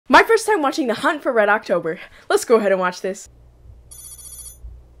My first time watching The Hunt for Red October. Let's go ahead and watch this.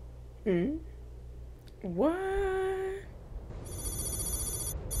 What?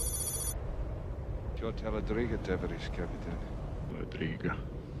 Čo tela Driga teveriš, kapitán? Driga.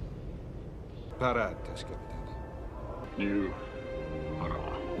 Paratas, kapitán. New.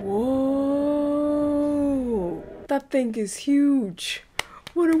 Whoa. That thing is huge.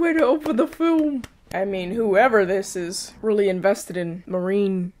 What a way to open the film. I mean, whoever this is really invested in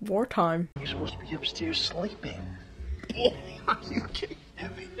Marine wartime. You're supposed to be upstairs sleeping. Oh, are you kidding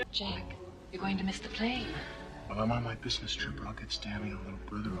me? Jack, you're going to miss the plane. Well, I'm on my business trip. I'll get Stanley and little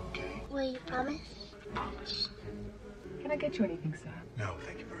brother, okay? Will you promise? Promise. Can I get you anything, sir? No,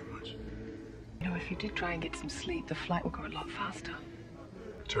 thank you very much. You know, if you did try and get some sleep, the flight will go a lot faster.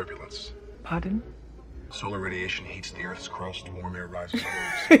 Turbulence. Pardon? Solar radiation heats the Earth's crust. Warm air rises.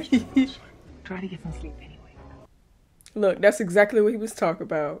 Try to get some sleep anyway. Look, that's exactly what he was talking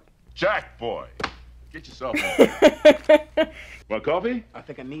about. Jack, boy, get yourself in. Want coffee? I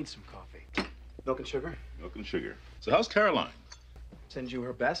think I need some coffee. Milk and sugar? Milk and sugar. So how's Caroline? Send you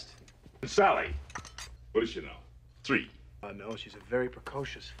her best? And Sally? What does she know? 3. No, she's a very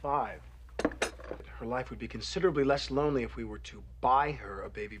precocious 5. Her life would be considerably less lonely if we were to buy her a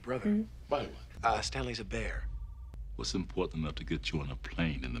baby brother. Buy one. Stanley's a bear. What's important enough to get you on a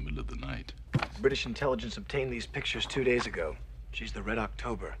plane in the middle of the night? British intelligence obtained these pictures 2 days ago. She's the Red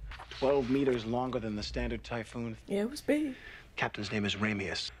October. 12 meters longer than the standard Typhoon. Yeah, it was big. Captain's name is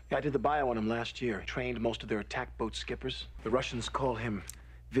Ramius. Yeah, I did the bio on him last year. Trained most of their attack boat skippers. The Russians call him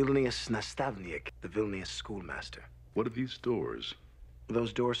Vilnius Nastavnik, the Vilnius schoolmaster. What are these doors?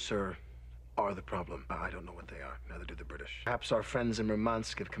 Those doors, sir, are the problem. I don't know what they are. Neither do the British. Perhaps our friends in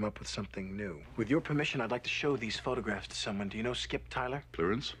Murmansk have come up with something new. With your permission, I'd like to show these photographs to someone. Do you know Skip Tyler?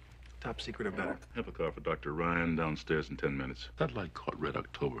 Clearance? Top secret or better? Have a car for Dr. Ryan downstairs in 10 minutes. That light caught Red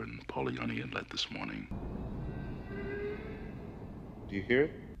October in Polyoni Inlet this morning. Do you hear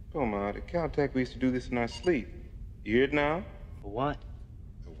it? Beaumont, at Caltech we used to do this in our sleep. You hear it now? What?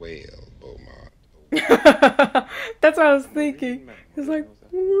 A whale, Beaumont. That's what I was thinking. It's like,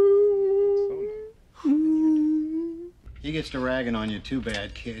 He gets to ragging on you too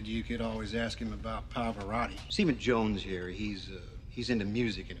bad, kid. You could always ask him about Pavarotti. Stephen Jones here, he's into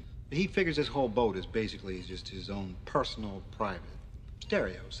music, and he figures this whole boat is basically just his own personal, private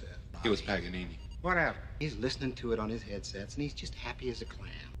stereo set. It was Paganini. Whatever. He's listening to it on his headsets, and he's just happy as a clam.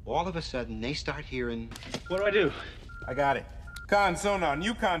 All of a sudden, they start hearing... What do I do? I got it. Con sonar,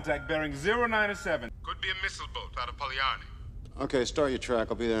 new contact bearing 097. Could be a missile boat out of Polyani. Okay, start your track.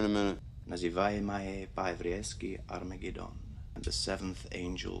 I'll be there in a minute. Nazivaimae Paivreski Armageddon. And the seventh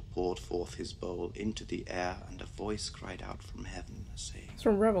angel poured forth his bowl into the air, and a voice cried out from heaven, saying... it's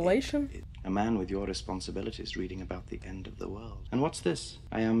from Revelation. A man with your responsibilities reading about the end of the world. And what's this?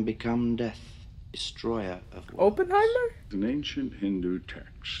 I am become death, destroyer of worlds. Oppenheimer? An ancient Hindu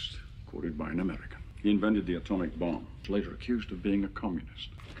text, quoted by an American. He invented the atomic bomb, later accused of being a communist.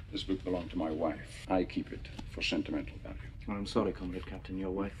 This book belonged to my wife. I keep it for sentimental value. Oh, I'm sorry, Comrade Captain. Your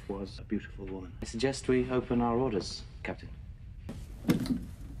wife was a beautiful woman. I suggest we open our orders, Captain.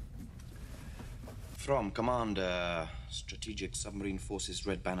 From Commander, Strategic Submarine Forces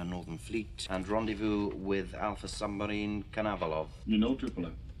Red Banner Northern Fleet, and rendezvous with Alpha Submarine Kanavalov. You know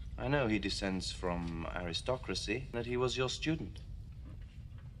Tupolev? I know he descends from aristocracy, that he was your student.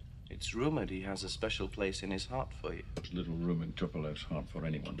 It's rumored he has a special place in his heart for you. There's little room in Tupolev's heart for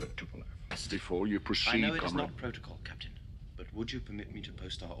anyone but Tupolev. Before you proceed, I know it is Comrade. not protocol, Captain, but would you permit me to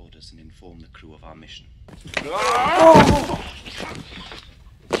post our orders and inform the crew of our mission? Oh!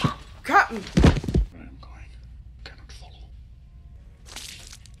 Captain! Where I'm going, cannot follow.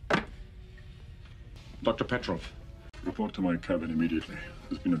 Dr. Petrov, report to my cabin immediately.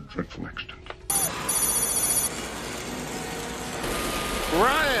 There's been a dreadful accident.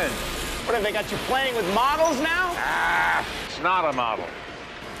 Ryan! What, have they got you playing with models now? It's not a model.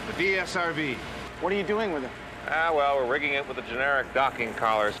 The DSRV. What are you doing with it? Well, we're rigging it with the generic docking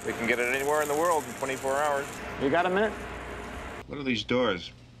collars. We can get it anywhere in the world in 24 hours. You got a minute? What are these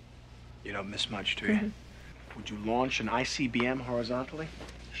doors? You don't miss much, do you? Would you launch an ICBM horizontally?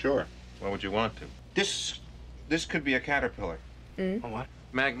 Sure. Why would you want to? This could be a caterpillar. Oh, what?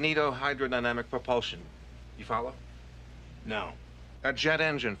 Magneto-hydrodynamic propulsion. You follow? No. A jet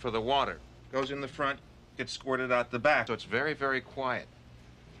engine for the water. Goes in the front, gets squirted out the back. So it's very, very quiet.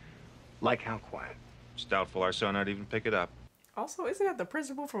 Like how quiet? It's doubtful our sonar would even pick it up. Also, isn't that the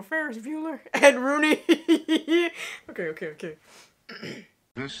principal from Ferris Bueller? Ed Rooney? Okay.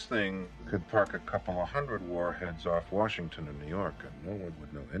 This thing could park a couple of 100 warheads off Washington and New York, and no one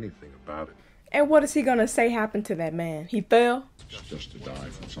would know anything about it. And what is he gonna say happened to that man? He fell? Just to die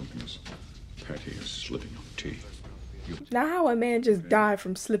from something as petty as slipping on tea. Now how a man just died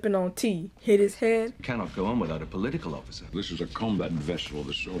from slipping on tea? Hit his head? You cannot go on without a political officer. This is a combat vessel of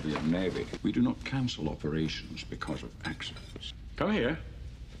the Soviet Navy. We do not cancel operations because of accidents. Come here.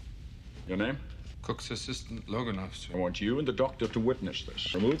 Your name? Cook's assistant, Loganov, sir. I want you and the doctor to witness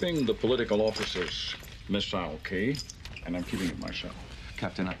this. Removing the political officer's missile key, and I'm keeping it myself.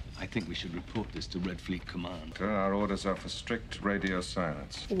 Captain, I think we should report this to Red Fleet Command. Our orders are for strict radio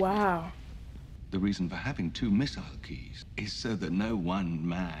silence. Wow. The reason for having 2 missile keys is so that no one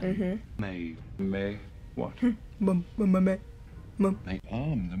man may what? may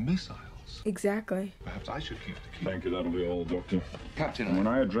arm the missiles. Exactly. Perhaps I should keep the key. Thank you, that'll be all, Doctor. Captain, And when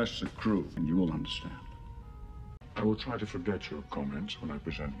I address the crew, and you will understand, I will try to forget your comments when I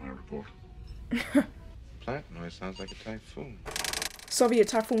present my report. Plant noise sounds like a typhoon. Soviet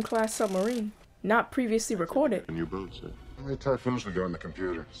Typhoon class submarine. Not previously recorded. A new boat, sir. How many typhoons we got in the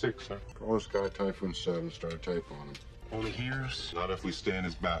computer? 6, sir. Call this guy Typhoon 7, start a tape on him. Only hears? Not if we stay in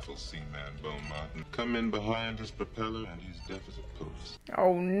his baffles, Seaman Beaumont. Come in behind his propeller, and he's deaf as a post.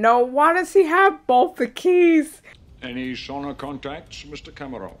 Oh no, why does he have both the keys? Any sonar contacts, Mr.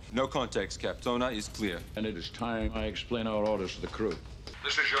 Kamarov? No contacts, Cap. Sonar is clear. And it is time I explain our orders to the crew.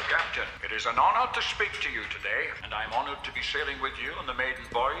 This is your captain. It is an honor to speak to you today, and I'm honored to be sailing with you on the maiden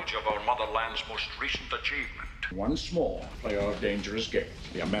voyage of our motherland's most recent achievement. Once more, play our dangerous game,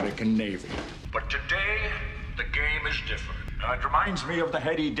 the American Navy. But today, the game is different. It reminds me of the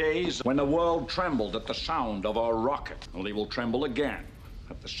heady days When the world trembled at the sound of our rocket, well, they will tremble again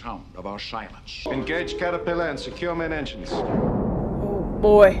at the sound of our silence. Engage Caterpillar and secure main engines. Oh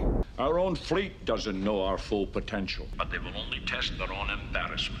boy. Our own fleet doesn't know our full potential. but they will only test their own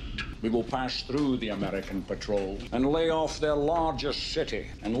embarrassment. We will pass through the American patrol and lay off their largest city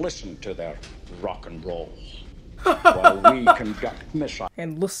and listen to their rock and roll. While we conduct missiles.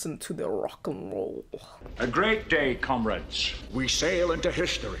 And listen to the rock and roll. A great day, comrades. We sail into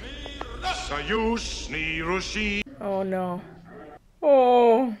history. Oh no.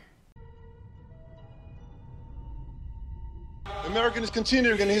 Oh. The American is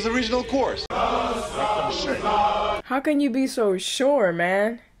continuing in his original course. How can you be so sure,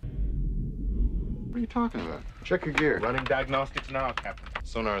 man? What are you talking about? Check your gear. Running diagnostics now, Captain.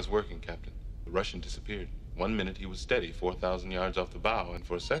 Sonar is working, Captain. The Russian disappeared. 1 minute he was steady, 4,000 yards off the bow, and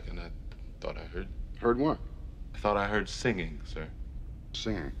for a second I thought I heard... Heard what? I thought I heard singing, sir.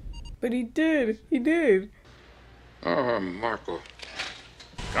 Singing. But he did. He did. Oh, Marco.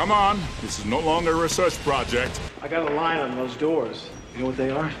 Come on. This is no longer a research project. I got a line on those doors. You know what they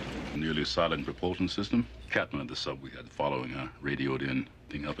are? Nearly silent propulsion system. Captain of the sub we had following radioed in,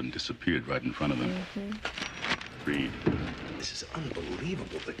 thing up and disappeared right in front of them. Read. This is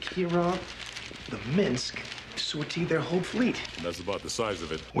unbelievable. The Kirov, the Minsk, Sortie, their whole fleet. That's about the size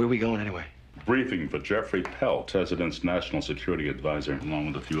of it. Where are we going anyway? Briefing for Jeffrey Pelt, President's National Security Advisor, along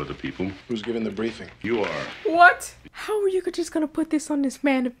with a few other people. Who's giving the briefing? You are. What? How are you just gonna put this on this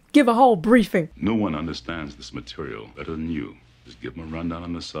man to give a whole briefing? No one understands this material better than you. Just give him a rundown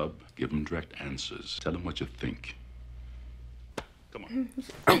on the sub, give him direct answers. Tell him what you think. Come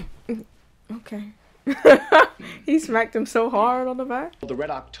on. Okay. He smacked him so hard on the back. The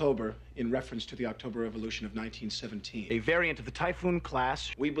Red October, in reference to the October Revolution of 1917. A variant of the Typhoon class,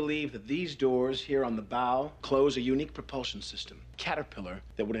 we believe that these doors here on the bow close a unique propulsion system, Caterpillar,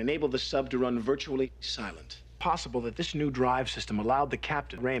 that would enable the sub to run virtually silent. Possible that this new drive system allowed the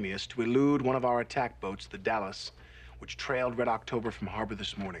captain, Ramius, to elude one of our attack boats, the Dallas, which trailed Red October from harbor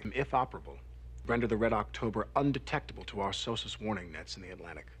this morning. If operable, render the Red October undetectable to our SOSUS warning nets in the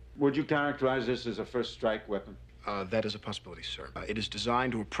Atlantic. Would you characterize this as a first strike weapon? That is a possibility, sir. It is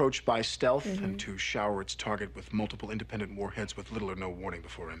designed to approach by stealth and to shower its target with multiple independent warheads with little or no warning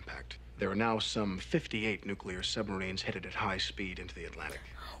before impact. There are now some 58 nuclear submarines headed at high speed into the Atlantic.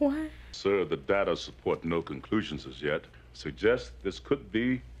 What? Sir, the data support no conclusions as yet. Suggest this could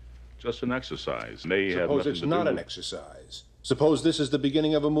be just an exercise. May have Suppose nothing it's to not do an with- exercise. Suppose this is the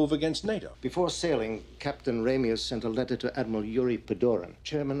beginning of a move against NATO. Before sailing, Captain Ramius sent a letter to Admiral Yuri Padorin,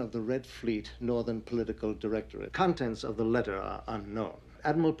 chairman of the Red Fleet Northern Political Directorate. Contents of the letter are unknown.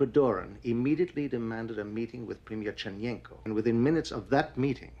 Admiral Padorin immediately demanded a meeting with Premier Chernyenko, and within minutes of that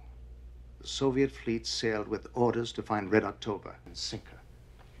meeting, the Soviet fleet sailed with orders to find Red October and sink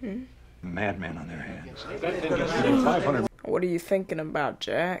her. Madmen on their hands. What are you thinking about,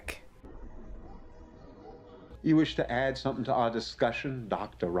 Jack? You wish to add something to our discussion,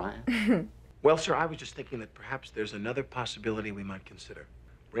 Dr. Ryan? Well, sir, I was just thinking that perhaps there's another possibility we might consider.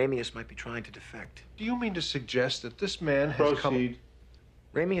 Ramius might be trying to defect. Do you mean to suggest that this man has Proceed.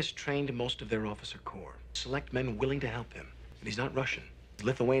 Ramius trained most of their officer corps. Select men willing to help him. And he's not Russian. He's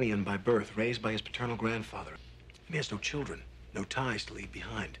Lithuanian by birth, raised by his paternal grandfather. He has no children, no ties to leave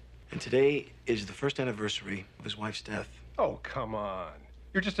behind. And today is the first anniversary of his wife's death. Oh, come on.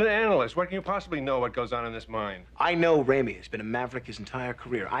 You're just an analyst. What can you possibly know what goes on in this mine? I know Ramius has been a maverick his entire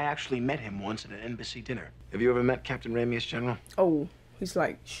career. I actually met him once at an embassy dinner. Have you ever met Captain Ramius, General? Oh, he's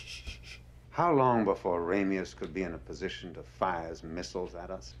like, shh, shh, shh. How long before Ramius could be in a position to fire his missiles at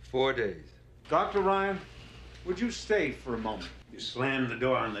us? 4 days. Dr. Ryan, would you stay for a moment? You slammed the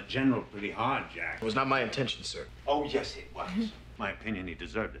door on the general pretty hard, Jack. It was not my intention, sir. Oh, yes, it was. My opinion, he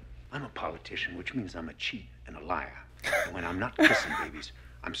deserved it. I'm a politician, which means I'm a cheat and a liar. And when I'm not kissing babies,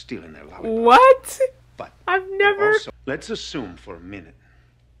 I'm stealing their lollipops. What? But I've never... also, let's assume for a minute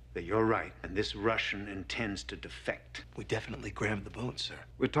that you're right and this Russian intends to defect. We definitely grabbed the boat, sir.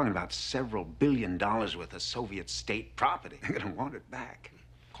 We're talking about several $1 billion worth of Soviet state property. They're gonna want it back.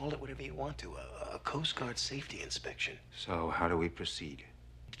 Call it whatever you want to, a Coast Guard safety inspection. So how do we proceed?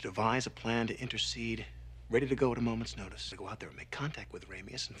 To devise a plan to intercede, ready to go at a moment's notice. To go out there and make contact with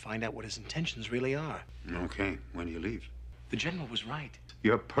Ramius and find out what his intentions really are. Okay, when do you leave? The general was right.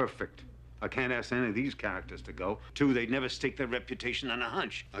 You're perfect. I can't ask any of these characters to go. 2, they'd never stake their reputation on a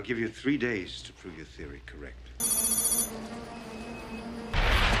hunch. I'll give you 3 days to prove your theory correct.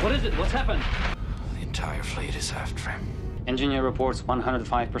 What is it? What's happened? The entire fleet is after him. Engineer reports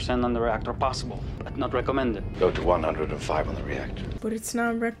 105% on the reactor possible, but not recommended. Go to 105 on the reactor. But it's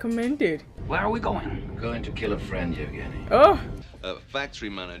not recommended. Where are we going? We're going to kill a friend, Yevgeny. Oh! Factory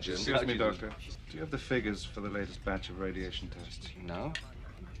manager. Excuse me, Doctor. Do you have the figures for the latest batch of radiation tests? No.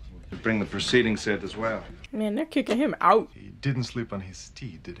 Bring the preceding set as well. Man, they're kicking him out. He didn't sleep on his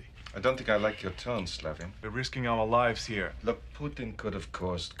steed, did he? I don't think I like your tone, Slavin. We're risking our lives here. Look, Putin could have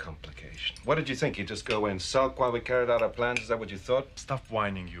caused complications. What did you think? He'd just go away and sulk while we carried out our plans? Is that what you thought? Stop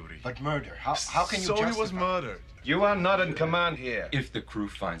whining, Yuri. But murder, how can you So justify... he was murdered. You are not in command here. If the crew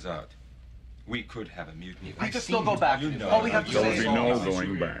finds out, we could have a mutiny. We can still go back. All we have to There say will is... be no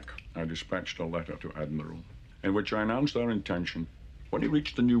going back. I dispatched a letter to Admiral, in which I announced our intention. When he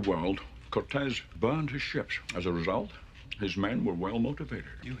reached the New World, Cortez burned his ships. As a result, his men were well motivated.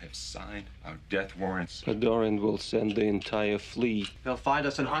 You have signed our death warrants. Padoran will send the entire fleet. They'll find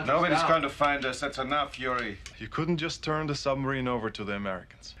us and hunt us Nobody's down. going to find us. That's enough, Yuri. You couldn't just turn the submarine over to the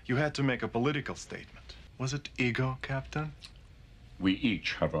Americans. You had to make a political statement. Was it ego, Captain? We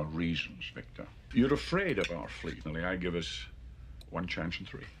each have our reasons, Victor. You're afraid of our fleet. Only I give us 1 chance in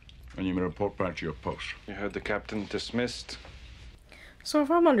 3. And you may report back to your post. You heard the captain dismissed. So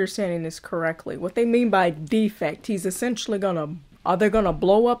if I'm understanding this correctly, what they mean by defect, he's essentially gonna... Are they gonna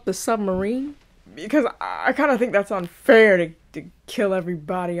blow up the submarine? Because I kind of think that's unfair to kill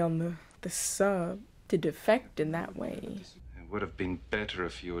everybody on the sub. To defect in that way. It would have been better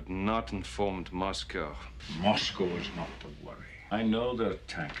if you had not informed Moscow. Moscow is not the worry. I know their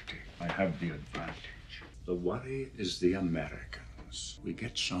tactic. I have the advantage. The worry is the Americans. We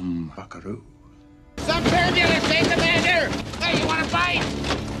get some buckaroo. Some turbulence, eh, Commander? Hey, you want to fight?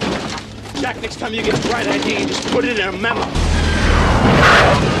 Jack, next time you get a bright idea, you just put it in a memo.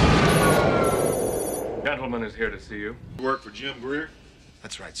 Gentleman is here to see you. You work for Jim Greer?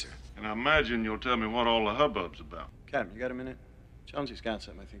 That's right, sir. And I imagine you'll tell me what all the hubbub's about. Captain, you got a minute? Jonesy's got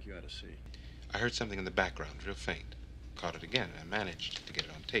something I think you ought to see. I heard something in the background, real faint. Caught it again, and I managed to get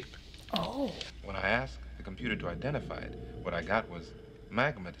it on tape. Oh. When I asked the computer to identify it, what I got was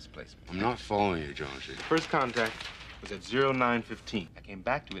magma displacement. I'm not following you, Jonesy. First contact was at 0915. I came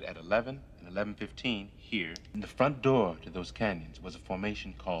back to it at 11 and 11:15 here. In the front door to those canyons was a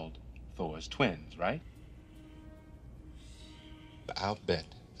formation called Thor's Twins, right? I'll bet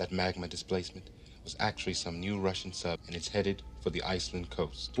that magma displacement was actually some new Russian sub, and it's headed for the Iceland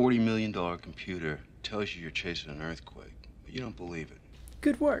coast. $40 million computer tells you you're chasing an earthquake, but you don't believe it.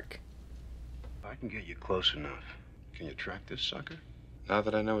 Good work. If I can get you close enough, can you track this sucker? Now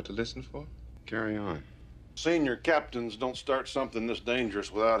that I know what to listen for? Carry on. Senior captains don't start something this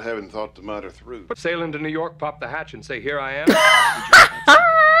dangerous without having thought the matter through. Sail into New York, pop the hatch, and say, "Here I am."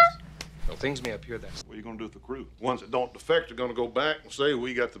 Well, things may appear that. What are you going to do with the crew? Ones that don't defect are going to go back and say,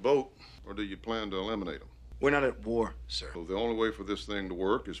 we got the boat, or do you plan to eliminate them? We're not at war, sir. So the only way for this thing to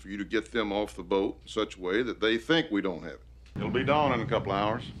work is for you to get them off the boat in such a way that they think we don't have it. It'll be dawn in a couple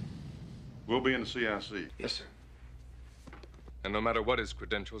hours. We'll be in the CIC. Yes, sir. And no matter what his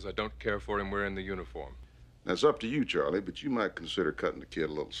credentials, I don't care for him wearing the uniform. That's up to you, Charlie, but you might consider cutting the kid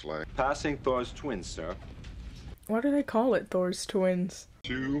a little slack. Passing Thor's Twins, sir. Why do they call it Thor's Twins?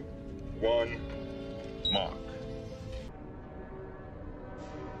 2, 1, mark.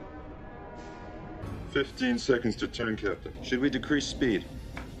 15 seconds to turn, Captain. Should we decrease speed?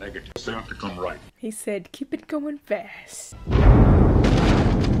 Negative. They have to come right. He said, keep it going fast.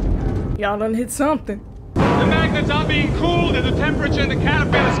 Y'all done hit something. The magnets are being cooled and the temperature in the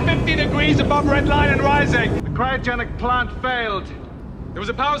caterpillar is 50 degrees above red line and rising. The cryogenic plant failed. There was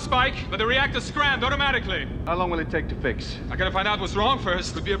a power spike, but the reactor scrammed automatically. How long will it take to fix? I gotta find out what's wrong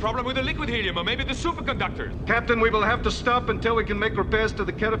first. Could be a problem with the liquid helium or maybe the superconductor. Captain, we will have to stop until we can make repairs to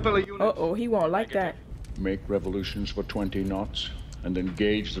the caterpillar unit. Uh-oh, he won't like that. Make revolutions for 20 knots and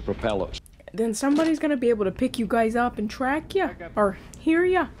engage the propellers. Then somebody's gonna be able to pick you guys up and track ya. Or hear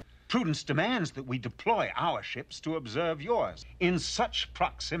ya. Prudence demands that we deploy our ships to observe yours. In such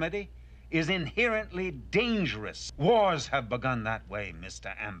proximity is inherently dangerous. Wars have begun that way,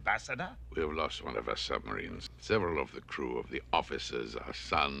 Mr. Ambassador. We have lost one of our submarines. Several of the crew of the officers are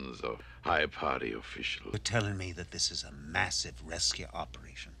sons of high party officials. You're telling me that this is a massive rescue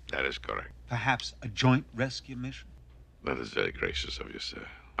operation? That is correct. Perhaps a joint rescue mission? That is very gracious of you, sir.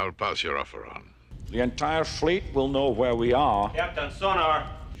 I'll pass your offer on. The entire fleet will know where we are. Captain, sonar.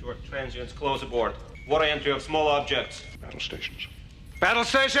 Short transients close aboard. Water entry of small objects. Battle stations. Battle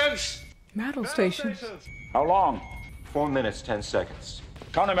stations! Battle stations. How long? 4 minutes, 10 seconds.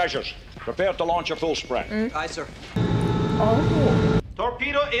 Countermeasures. Prepare to launch a full spread. Aye, sir. Oh.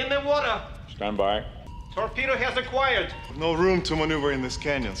 Torpedo in the water. Stand by. Torpedo has acquired. No room to maneuver in these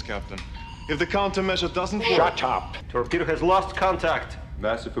canyons, Captain. If the countermeasure doesn't work... Shut up. Torpedo has lost contact.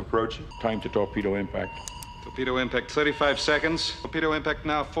 Massive approaching. Time to torpedo impact. Torpedo impact 35 seconds. Torpedo impact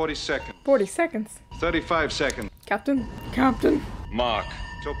now 40 seconds. 40 seconds. 35 seconds. Captain. Captain. Mark.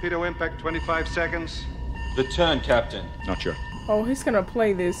 Torpedo impact 25 seconds. The turn, Captain. Not yet. Oh, he's gonna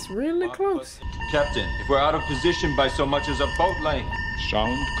play this really close. Captain, if we're out of position by so much as a boat length.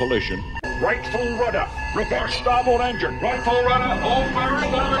 Sound collision. Right full rudder. Repair starboard engine. Right full rudder. All fire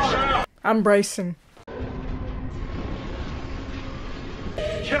starboard sail. I'm bracing.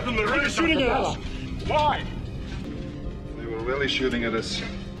 Captain, they're really shooting at us. Why? If they were really shooting at us,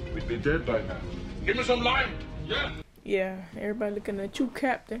 we'd be dead by now. Give me some light. Yeah. Yeah, everybody looking at you,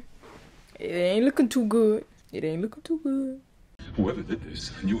 Captain. It ain't looking too good. It ain't looking too good. Whoever did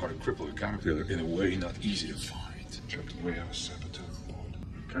this knew how to cripple a caterpillar in a way not easy to find. Captain, we have a saboteur aboard.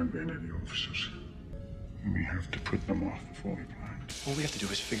 Can't be any of the officers. We have to put them off before we plant. All we have to do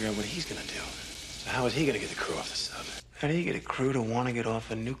is figure out what he's gonna do. So how is he gonna get the crew off the sub? How do you get a crew to want to get off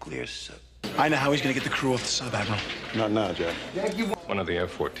a nuclear sub? I know how he's gonna get the crew off the sub, Admiral. Not now, Jack. One of the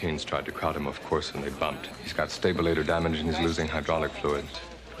F-14s tried to crowd him off course and they bumped. He's got stabilator damage and he's losing hydraulic fluid.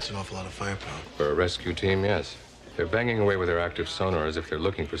 That's an awful lot of firepower. For a rescue team, yes. They're banging away with their active sonar as if they're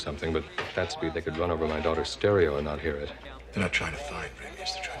looking for something, but at that speed they could run over my daughter's stereo and not hear it. They're not trying to find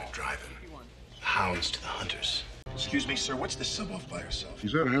Ramius, they're trying to drive him. The hounds to the hunters. Excuse me, sir, what's this sub off by herself?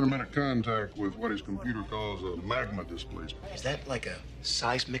 He's had intermittent contact with what his computer calls a magma displacement. Is that like a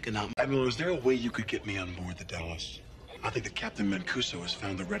seismic anomaly? Admiral, is there a way you could get me on board the Dallas? I think that Captain Mancuso has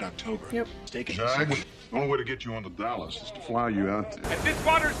found the Red October. Yep. Mistaken. Jack, the only way to get you on the Dallas is to fly you out there. At this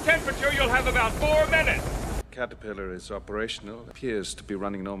water's temperature, you'll have about 4 minutes. Caterpillar is operational. Appears to be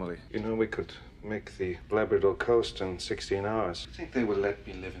running normally. You know, we could make the Labrador coast in 16 hours. I think they would let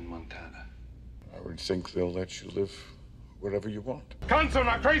me live in Montana. I would think they'll let you live wherever you want. Console,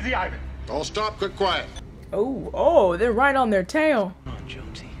 not crazy, Ivan. All stop, quick, quiet. Oh, they're right on their tail. Come on,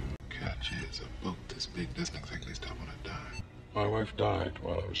 Jonesy. Catch is a boat this big doesn't exactly stop on a dime. My wife died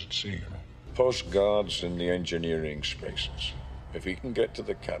while I was at sea. Post guards in the engineering spaces. If he can get to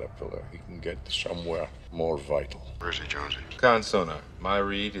the Caterpillar, he can get to somewhere more vital. Where's he, Jonesy? Con sonar. My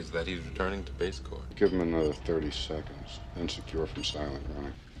read is that he's returning to base course. Give him another 30 seconds, then secure from silent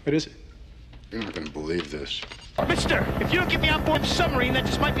running. What is it? You're not going to believe this. Mister, if you don't get me on board the submarine, that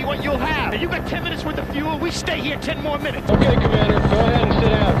just might be what you'll have. You got 10 minutes worth of fuel. We stay here 10 more minutes. Okay, Commander, go ahead and sit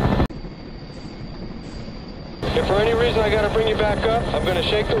down. If for any reason I gotta bring you back up, I'm gonna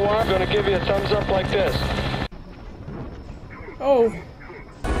shake the wire, I'm gonna give you a thumbs up like this. Oh.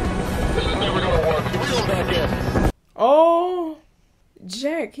 This is never going to work. Reel back in. Oh.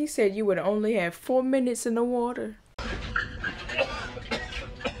 Jack, he said you would only have 4 minutes in the water.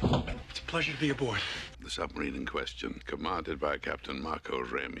 It's a pleasure to be aboard. The submarine in question, commanded by Captain Marco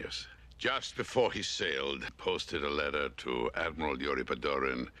Ramius, just before he sailed, posted a letter to Admiral Yuri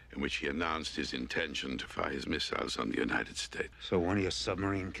Padorin in which he announced his intention to fire his missiles on the United States. So one of your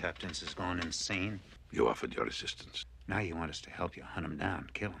submarine captains has gone insane? You offered your assistance. Now you want us to help you hunt him down,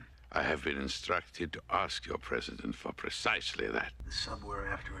 kill him. I have been instructed to ask your president for precisely that. The sub we're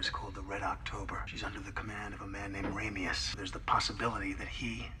after is called the Red October. She's under the command of a man named Ramius. There's the possibility that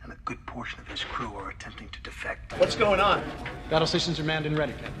he and a good portion of his crew are attempting to defect. What's going on? Battle stations are manned and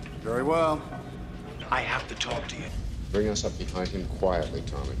ready, Captain. Very well. I have to talk to you. Bring us up behind him quietly,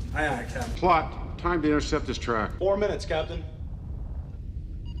 Tommy. Aye, aye, Captain. Plot. Time to intercept this track. 4 minutes, Captain.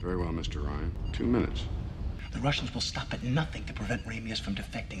 Very well, Mr. Ryan. 2 minutes. The Russians will stop at nothing to prevent Ramius from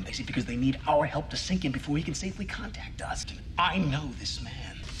defecting. They see, because they need our help to sink him before he can safely contact us. I know this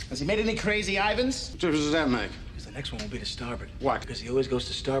man. Has he made any crazy Ivans? What difference does that make? Because the next one will be to starboard. Why? Because he always goes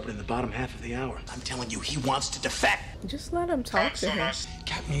to starboard in the bottom half of the hour. I'm telling you, he wants to defect. Just let him talk to him.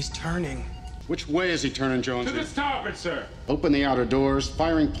 Captain, he's turning. Which way is he turning, Jones? To the starboard, sir. Open the outer doors.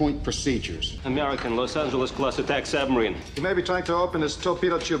 Firing point procedures. American Los Angeles class attack submarine. He may be trying to open his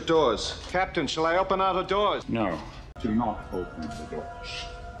torpedo tube doors. Captain, shall I open outer doors? No, do not open the doors.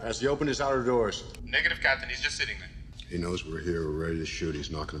 Has he opened his outer doors? Negative, Captain. He's just sitting there. He knows we're here. We're ready to shoot.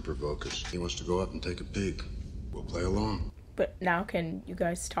 He's not going to provoke us. He wants to go up and take a peek. We'll play along. But now can you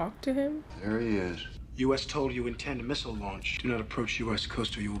guys talk to him? There he is. U.S. told you intend a missile launch. Do not approach U.S.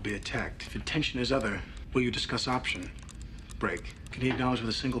 coast or you will be attacked. If intention is other, will you discuss option? Break. Can he acknowledge with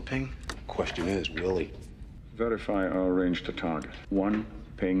a single ping? Question is, will he? Verify our range to target. 1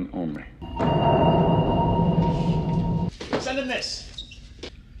 ping only. Send him this.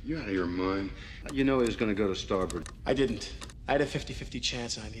 You out of your mind? You know he was going to go to starboard. I didn't. I had a 50-50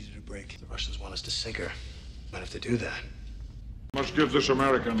 chance and I needed a break. The Russians want us to sink her. Might have to do that. Must give this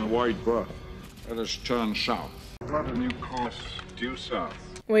American a wide berth. Let us turn south. Plot a new course due south.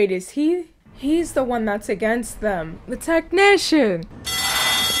 Wait, is he? He's the one that's against them. The technician.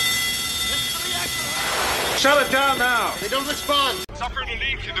 Shut it down now. They don't respond. Suffered a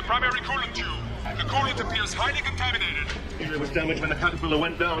leak in the primary coolant tube. The coolant appears highly contaminated. There was damage when the caterpillar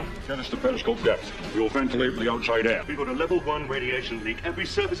went down. Finish the periscope depth. We'll ventilate the outside air. We've got a level 1 radiation leak. Every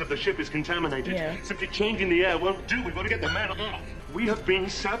surface of the ship is contaminated. Yeah. Simply changing the air won't do. We've got to get the man off. We have been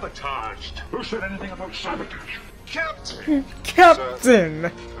sabotaged. Who said anything about sabotage? Captain! Captain!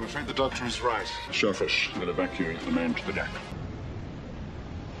 I'm afraid the doctor is right. Surface. We'll evacuate the men to the deck.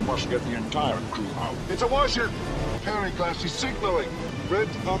 Must get the entire crew out. It's a warship. Perry class is signaling. Red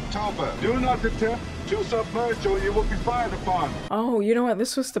October. Do not attempt to submerge or you will be fired upon. Oh, you know what?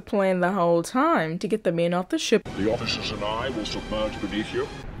 This was the plan the whole time, to get the men off the ship. The officers and I will submerge beneath you.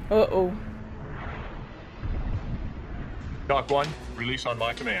 Uh-oh. Dock 1, release on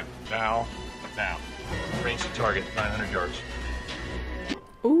my command. Now. Range to target, 900 yards.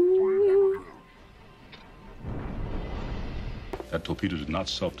 Ooh. That torpedo did not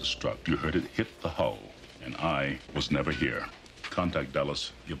self-destruct. You heard it hit the hull, and I was never here. Contact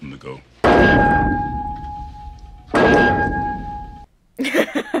Dallas, give them the go.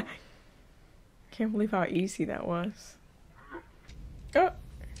 Can't believe how easy that was. Oh.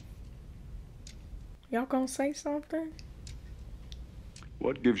 Y'all gonna say something?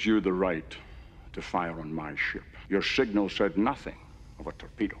 What gives you the right to fire on my ship? Your signal said nothing of a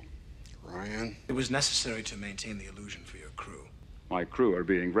torpedo. Ryan? It was necessary to maintain the illusion for your crew. My crew are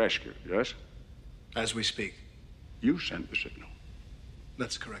being rescued, yes? As we speak. You sent the signal.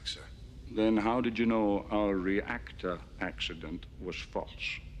 That's correct, sir. Then how did you know our reactor accident was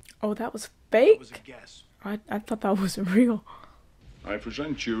false? Oh, that was fake? That was a guess. I thought that was real. I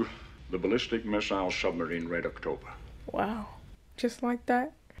present you the ballistic missile submarine Red October. Wow. Just like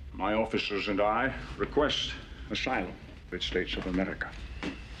that? My officers and I request asylum with States of America.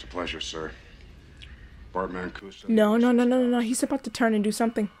 It's a pleasure, sir. Bart Mancuso. No. He's about to turn and do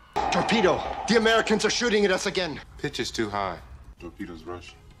something. Torpedo! The Americans are shooting at us again. Pitch is too high. Torpedo's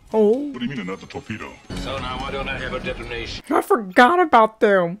Russian. Oh. What do you mean another torpedo? So now why don't I have a detonation? I forgot about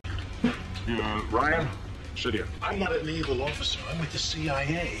them. Ryan, sit here. I'm not a naval officer. I'm with the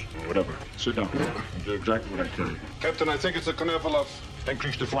CIA. Or whatever. Sit down. Do exactly what I tell you. Captain, I think it's a Konevalov.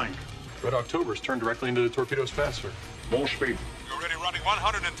 Increase the flank. Red October's turned directly into the torpedo's faster. More speed. You're already running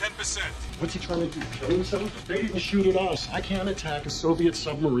 110%. What's he trying to do? Kill himself? They didn't shoot at us. I can't attack a Soviet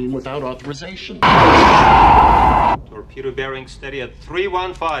submarine without authorization. Torpedo bearing steady at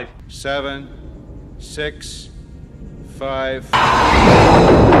 315. 7, 6, 5.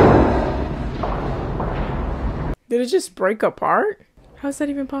 Did it just break apart? How's that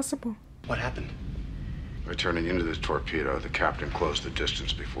even possible? What happened? By turning into the torpedo, the captain closed the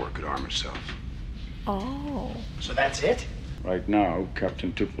distance before it could arm itself. Oh. So that's it? Right now,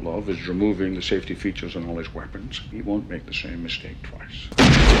 Captain Tupolev is removing the safety features on all his weapons. He won't make the same mistake twice.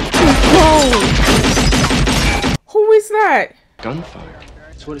 Whoa! Who is that? Gunfire.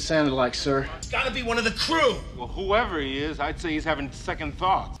 That's what it sounded like, sir. It's gotta be one of the crew. Well, whoever he is, I'd say he's having second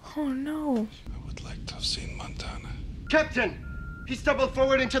thoughts. Oh no. I would like to have seen Montana. Captain! He's doubled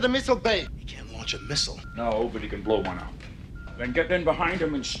forward into the missile bay. He can't launch a missile. No, but he can blow one up. Then get in behind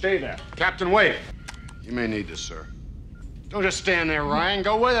him and stay there. Captain, wait. You may need this, sir. Don't just stand there, Ryan.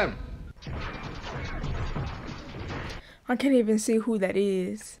 Go with him. I can't even see who that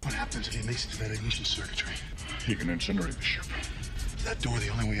is. What happens if he makes it to that ignition circuitry? He can incinerate the ship. Is that door the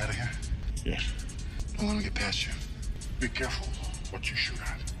only way out of here? Yes. Don't let him get past you. Be careful what you shoot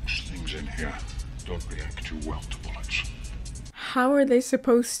at. Those things in here don't react too well to bullets. How are they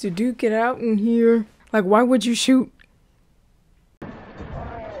supposed to duke it out in here? Like, why would you shoot?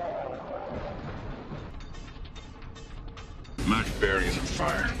 Match bearing is on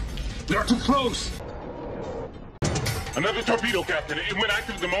fire. They're too close. Another torpedo, Captain. It went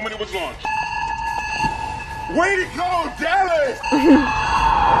active the moment it was launched. Way to go, Dallas!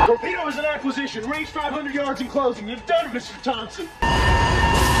 Torpedo is an acquisition. Range 500 yards in closing. You've done it, Mr. Thompson.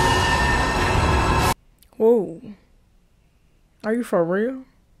 Whoa. Are you for real?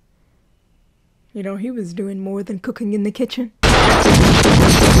 You know, he was doing more than cooking in the kitchen.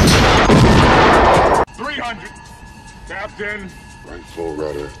 300. Captain. Right full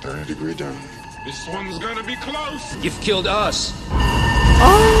rudder, 30-degree down. This one's gonna be close. You've killed us.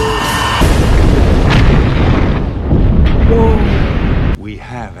 We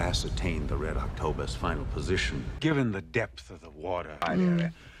have ascertained the Red October's final position. Given the depth of the water,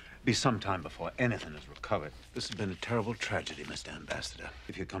 it'll be some time before anything is recovered. This has been a terrible tragedy, Mr. Ambassador.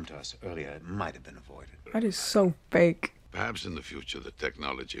 If you'd come to us earlier, it might have been avoided. That is so fake. Perhaps in the future the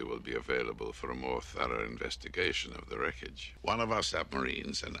technology will be available for a more thorough investigation of the wreckage. One of our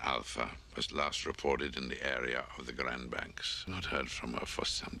submarines, an Alpha, was last reported in the area of the Grand Banks. Not heard from her for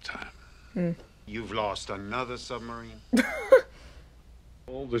some time. You've lost another submarine?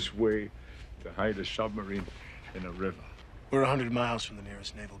 All this way to hide a submarine in a river. We're 100 miles from the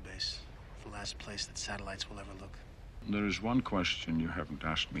nearest naval base. The last place that satellites will ever look. There is one question you haven't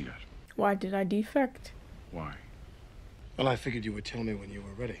asked me yet. Why did I defect? Why? Well, I figured you would tell me when you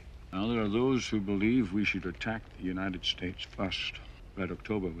were ready. Now, there are those who believe we should attack the United States first. Red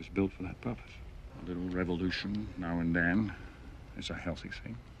October was built for that purpose. A little revolution now and then is a healthy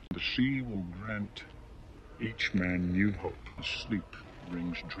thing. The sea will grant each man new hope. Sleep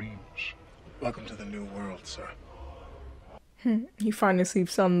brings dreams. Welcome to the new world, sir. He finally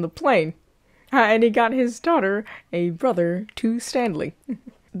sleeps on the plane. And he got his daughter a brother to Stanley.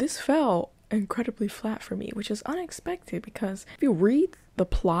 This fell incredibly flat for me, which is unexpected because if you read the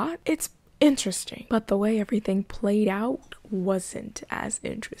plot, it's interesting. But the way everything played out wasn't as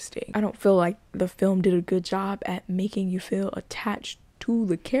interesting. I don't feel like the film did a good job at making you feel attached to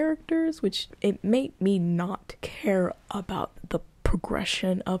the characters, which it made me not care about the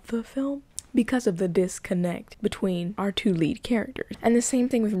progression of the film because of the disconnect between our two lead characters. And the same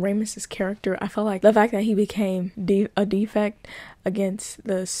thing with Ramos's character. I felt like the fact that he became a defect against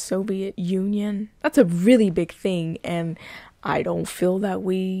the Soviet Union, that's a really big thing, and I don't feel that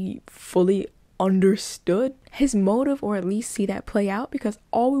we fully understood his motive, or at least see that play out, because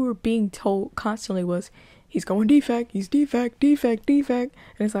all we were being told constantly was he's going defect, he's defect, defect, defect.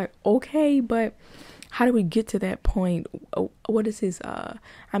 And it's like, okay, but how do we get to that point? What is his, I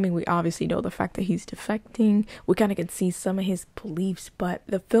mean, we obviously know the fact that he's defecting. We kind of can see some of his beliefs, but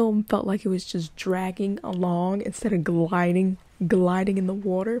the film felt like it was just dragging along instead of gliding in the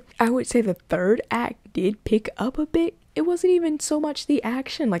water. I would say the third act did pick up a bit. It wasn't even so much the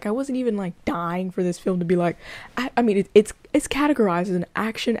action. Like, I wasn't even like dying for this film to be like, I mean, it's categorized as an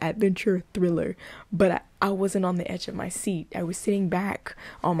action adventure thriller, but I wasn't on the edge of my seat. I was sitting back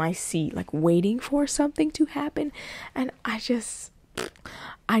on my seat, like waiting for something to happen. And I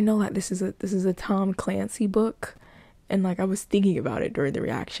know that this is a Tom Clancy book, and like I was thinking about it during the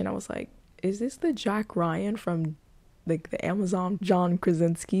reaction. I was like, is this the Jack Ryan from like the Amazon John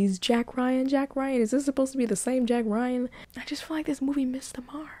Krasinski's Jack Ryan? Is this supposed to be the same Jack Ryan? I just feel like this movie missed the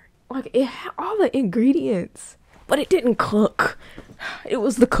mark. Like, it had all the ingredients, but it didn't cook. It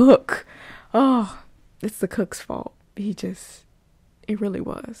was the cook. Oh, it's the cook's fault. It really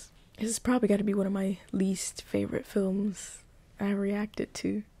was. This is probably got to be one of my least favorite films I reacted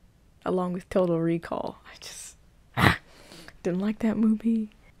to, along with Total Recall. I just didn't like that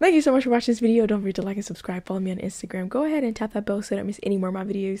movie. Thank you so much for watching this video. Don't forget to like and subscribe. Follow me on Instagram. Go ahead and tap that bell so you don't miss any more of my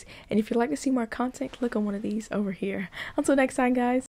videos. And if you'd like to see more content, click on one of these over here. Until next time, guys.